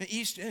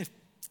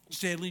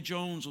 Stanley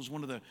Jones was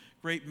one of the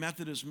great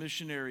Methodist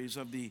missionaries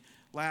of the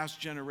last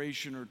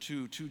generation or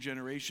two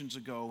generations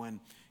ago. And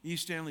E.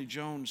 Stanley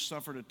Jones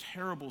suffered a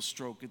terrible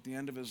stroke at the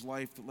end of his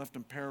life that left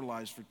him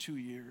paralyzed for 2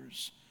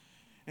 years.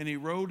 And he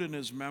wrote in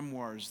his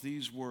memoirs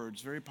these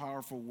words, very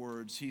powerful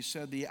words. He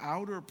said, the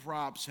outer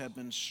props have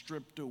been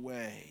stripped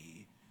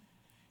away.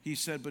 He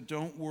said, but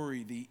don't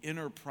worry, the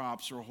inner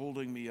props are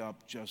holding me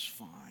up just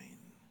fine.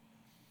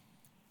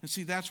 And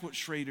see, that's what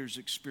Schrader's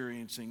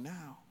experiencing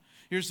now.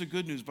 Here's the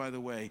good news, by the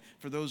way,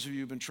 for those of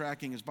you who've been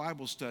tracking his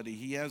Bible study.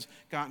 He has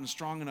gotten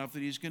strong enough that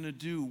he's going to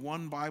do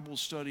one Bible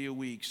study a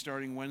week,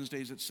 starting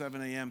Wednesdays at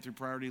 7 a.m. through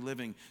Priority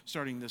Living,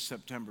 starting this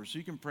September. So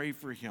you can pray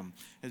for him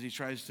as he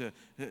tries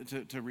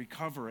to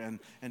recover and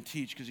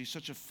teach, because he's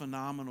such a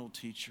phenomenal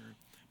teacher.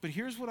 But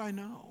here's what I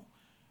know.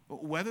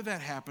 Whether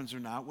that happens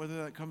or not,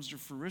 whether that comes to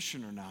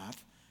fruition or not,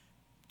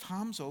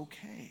 Tom's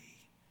okay.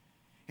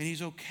 And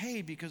he's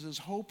okay because his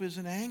hope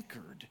isn't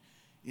anchored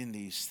in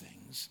these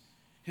things.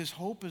 His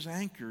hope is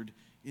anchored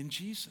in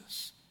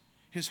Jesus.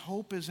 His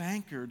hope is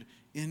anchored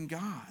in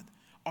God.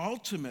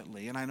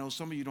 Ultimately, and I know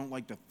some of you don't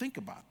like to think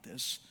about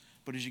this,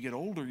 but as you get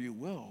older, you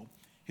will.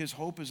 His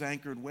hope is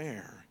anchored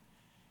where?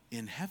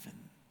 In heaven.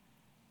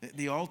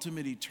 The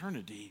ultimate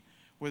eternity,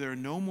 where there are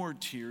no more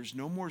tears,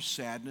 no more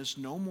sadness,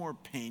 no more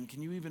pain.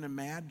 Can you even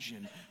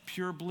imagine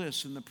pure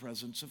bliss in the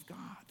presence of God?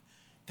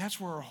 That's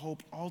where our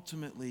hope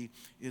ultimately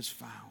is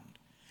found.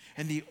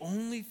 And the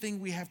only thing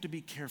we have to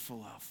be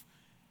careful of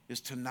is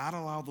to not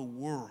allow the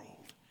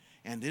world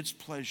and its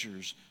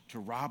pleasures to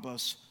rob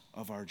us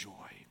of our joy.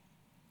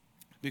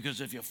 Because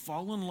if you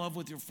fall in love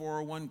with your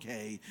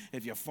 401k,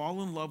 if you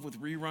fall in love with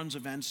reruns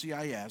of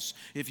NCIS,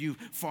 if you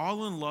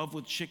fall in love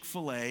with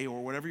Chick-fil-A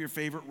or whatever your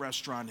favorite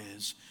restaurant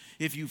is,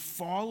 if you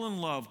fall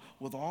in love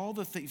with all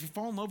the things, if you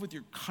fall in love with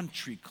your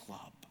country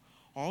club,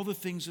 all the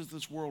things that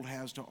this world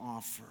has to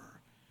offer,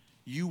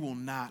 you will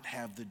not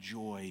have the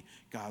joy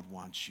God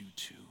wants you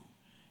to.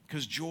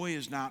 Because joy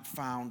is not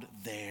found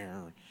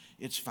there.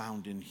 It's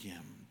found in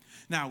him.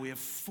 Now, we have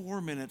 4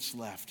 minutes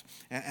left,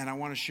 and I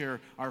want to share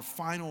our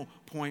final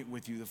point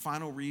with you, the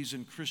final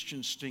reason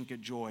Christians stink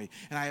at joy.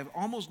 And I have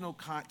almost no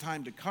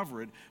time to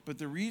cover it, but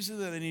the reason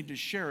that I need to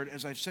share it,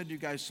 as I've said to you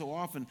guys so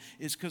often,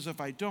 is because if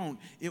I don't,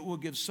 it will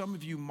give some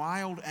of you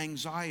mild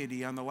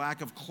anxiety on the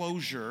lack of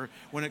closure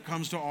when it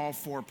comes to all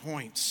 4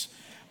 points.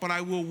 But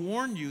I will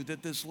warn you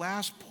that this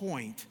last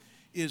point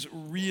is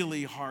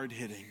really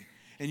hard-hitting,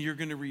 and you're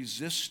going to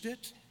resist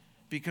it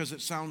because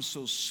it sounds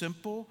so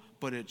simple,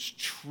 but it's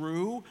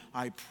true,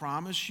 I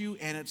promise you,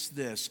 and it's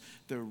this.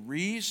 The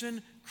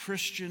reason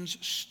Christians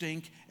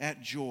stink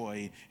at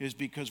joy is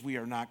because we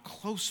are not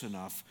close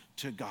enough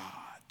to God.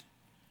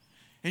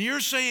 And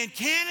you're saying,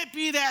 can it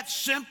be that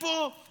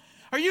simple?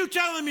 Are you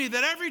telling me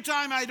that every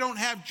time I don't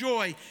have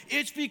joy,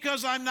 it's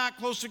because I'm not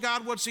close to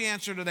God? What's the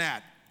answer to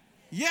that?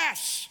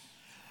 Yes.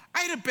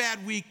 I had a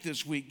bad week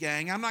this week,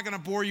 gang. I'm not going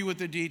to bore you with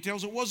the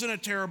details. It wasn't a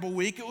terrible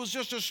week. It was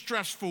just a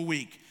stressful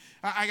week.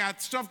 I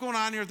got stuff going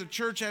on here at the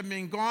church. I've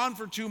been gone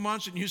for 2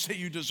 months, and you say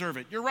you deserve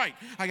it. You're right.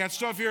 I got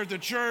stuff here at the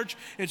church.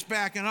 It's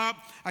backing up.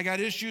 I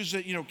got issues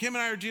that, Kim and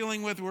I are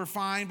dealing with. We're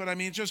fine, but I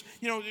mean, it's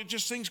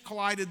just things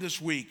collided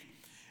this week.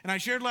 And I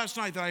shared last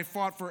night that I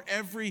fought for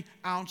every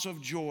ounce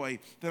of joy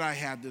that I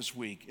had this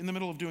week in the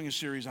middle of doing a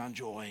series on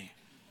joy.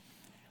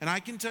 And I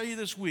can tell you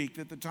this week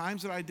that the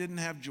times that I didn't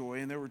have joy,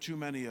 and there were too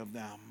many of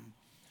them,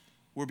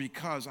 were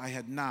because I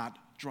had not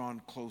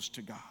drawn close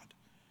to God.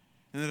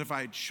 And that if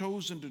I had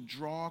chosen to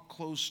draw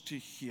close to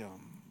him,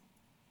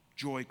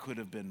 joy could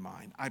have been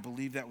mine. I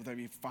believe that with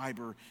every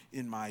fiber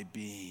in my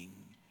being.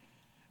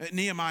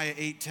 Nehemiah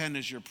 8:10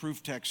 is your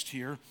proof text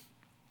here.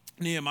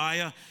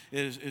 Nehemiah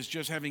is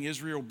just having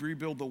Israel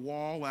rebuild the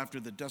wall after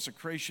the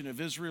desecration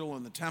of Israel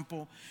and the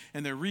temple.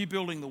 And they're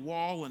rebuilding the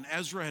wall, and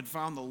Ezra had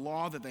found the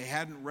law that they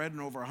hadn't read in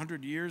over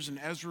 100 years. And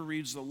Ezra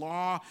reads the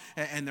law,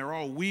 and they're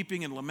all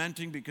weeping and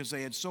lamenting because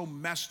they had so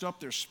messed up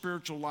their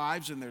spiritual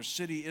lives in their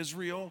city,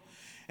 Israel.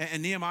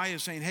 And Nehemiah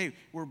is saying, hey,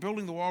 we're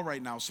building the wall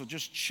right now, so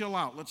just chill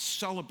out. Let's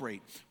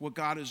celebrate what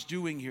God is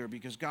doing here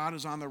because God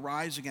is on the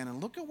rise again.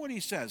 And look at what he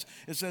says.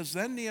 It says,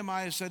 then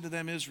Nehemiah said to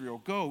them, Israel,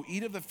 go,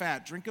 eat of the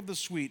fat, drink of the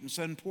sweet, and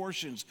send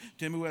portions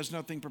to him who has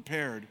nothing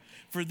prepared.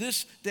 For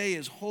this day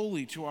is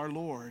holy to our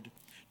Lord.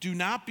 Do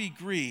not be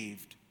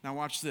grieved. Now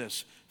watch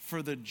this.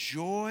 For the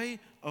joy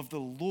of the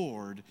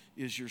Lord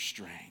is your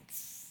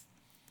strength.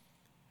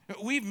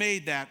 We've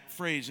made that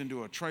phrase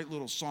into a trite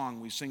little song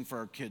we sing for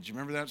our kids. You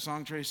remember that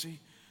song, Tracy?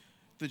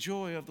 The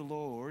joy of the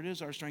Lord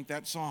is our strength,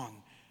 that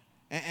song.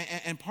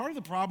 And part of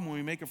the problem when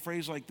we make a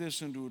phrase like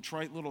this into a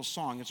trite little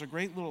song, it's a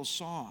great little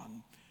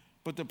song,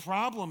 but the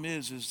problem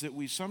is that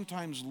we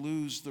sometimes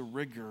lose the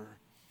rigor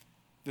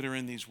that are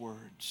in these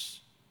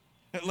words.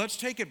 Let's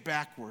take it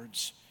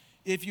backwards.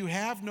 If you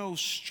have no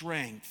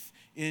strength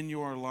in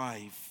your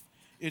life,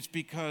 it's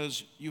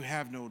because you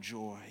have no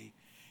joy.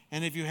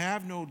 And if you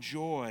have no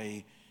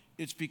joy,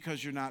 it's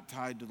because you're not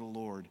tied to the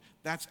Lord.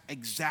 That's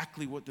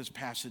exactly what this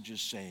passage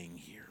is saying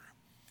here.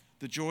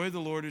 The joy of the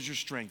Lord is your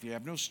strength. If you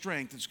have no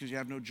strength, it's because you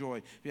have no joy.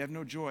 If you have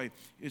no joy,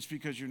 it's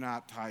because you're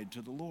not tied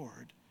to the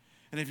Lord.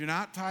 And if you're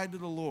not tied to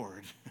the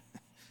Lord,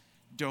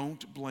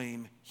 don't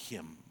blame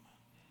him.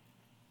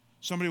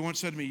 Somebody once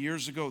said to me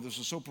years ago, this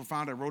was so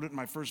profound, I wrote it in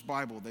my first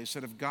Bible. They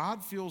said, if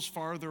God feels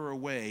farther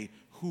away,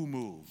 who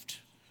moved?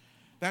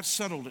 That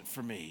settled it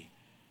for me.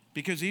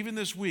 Because even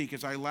this week,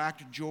 as I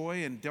lacked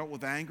joy and dealt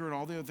with anger and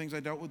all the other things I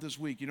dealt with this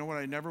week, you know what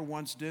I never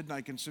once did, and I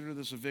consider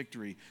this a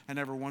victory? I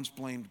never once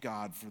blamed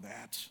God for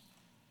that.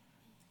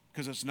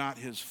 Because it's not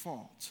his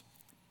fault.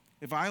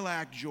 If I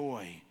lack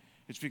joy,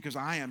 it's because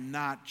I am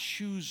not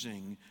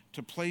choosing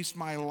to place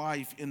my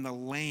life in the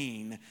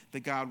lane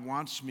that God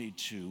wants me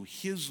to,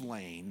 his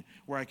lane,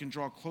 where I can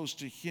draw close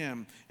to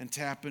him and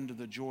tap into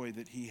the joy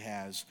that he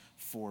has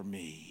for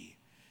me.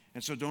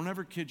 And so don't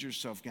ever kid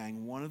yourself,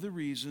 gang. One of the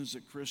reasons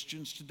that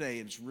Christians today,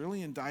 and it's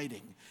really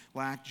indicting,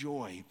 lack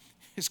joy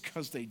is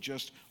because they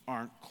just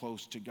aren't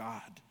close to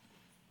God.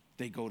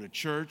 They go to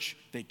church,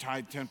 they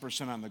tithe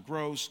 10% on the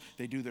gross,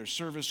 they do their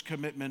service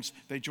commitments,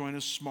 they join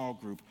a small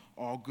group,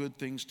 all good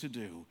things to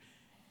do,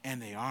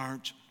 and they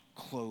aren't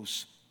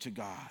close to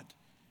God.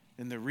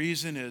 And the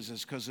reason is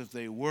because if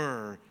they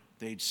were,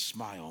 they'd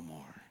smile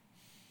more.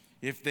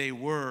 If they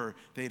were,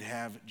 they'd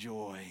have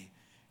joy.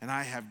 And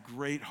I have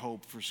great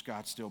hope for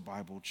Scottsdale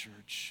Bible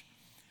Church.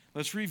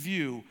 Let's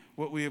review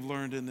what we have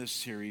learned in this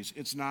series.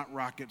 It's not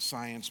rocket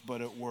science,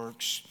 but it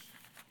works.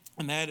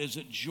 And that is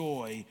that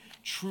joy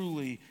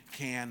truly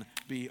can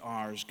be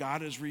ours.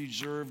 God has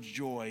reserved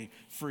joy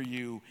for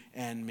you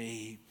and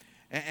me.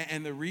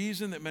 And the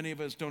reason that many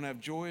of us don't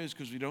have joy is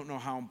because we don't know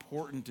how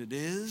important it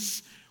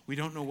is. We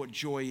don't know what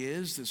joy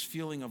is, this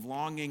feeling of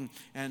longing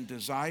and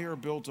desire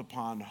built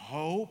upon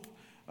hope.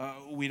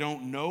 We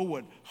don't know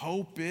what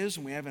hope is,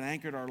 and we haven't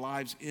anchored our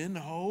lives in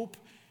hope.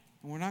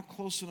 And we're not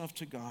close enough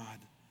to God.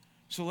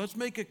 So let's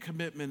make a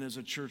commitment as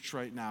a church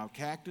right now.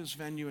 Cactus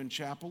Venue and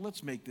Chapel,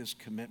 let's make this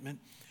commitment.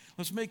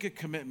 Let's make a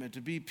commitment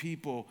to be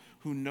people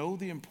who know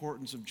the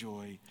importance of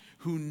joy,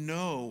 who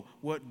know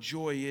what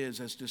joy is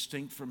as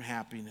distinct from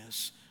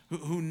happiness,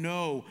 who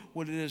know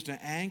what it is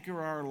to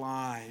anchor our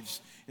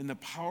lives in the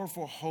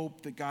powerful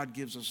hope that God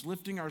gives us,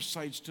 lifting our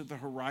sights to the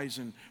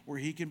horizon where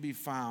he can be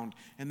found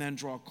and then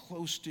draw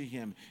close to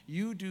him.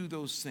 You do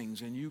those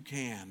things and you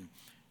can.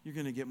 You're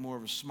going to get more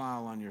of a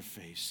smile on your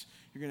face.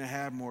 You're going to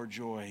have more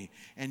joy,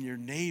 and your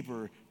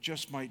neighbor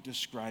just might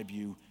describe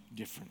you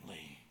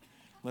differently.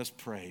 Let's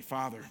pray.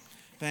 Father,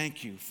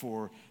 thank you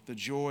for the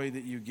joy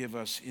that you give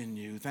us in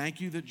you.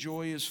 Thank you that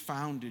joy is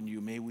found in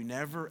you. May we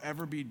never,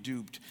 ever be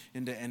duped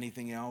into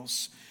anything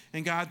else.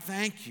 And God,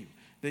 thank you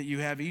that you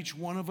have each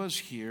one of us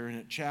here and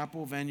at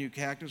Chapel, Venue,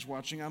 Cactus,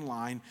 watching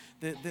online,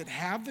 that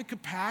have the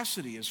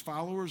capacity as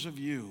followers of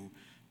you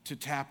to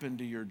tap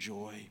into your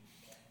joy.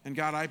 And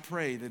God, I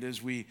pray that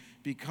as we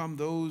become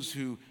those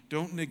who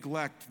don't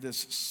neglect this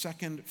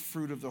second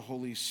fruit of the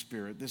Holy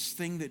Spirit, this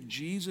thing that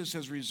Jesus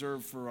has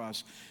reserved for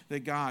us,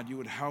 that God, you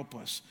would help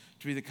us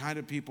to be the kind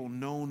of people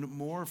known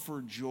more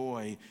for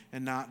joy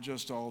and not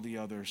just all the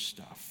other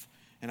stuff.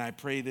 And I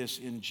pray this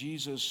in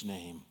Jesus'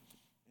 name.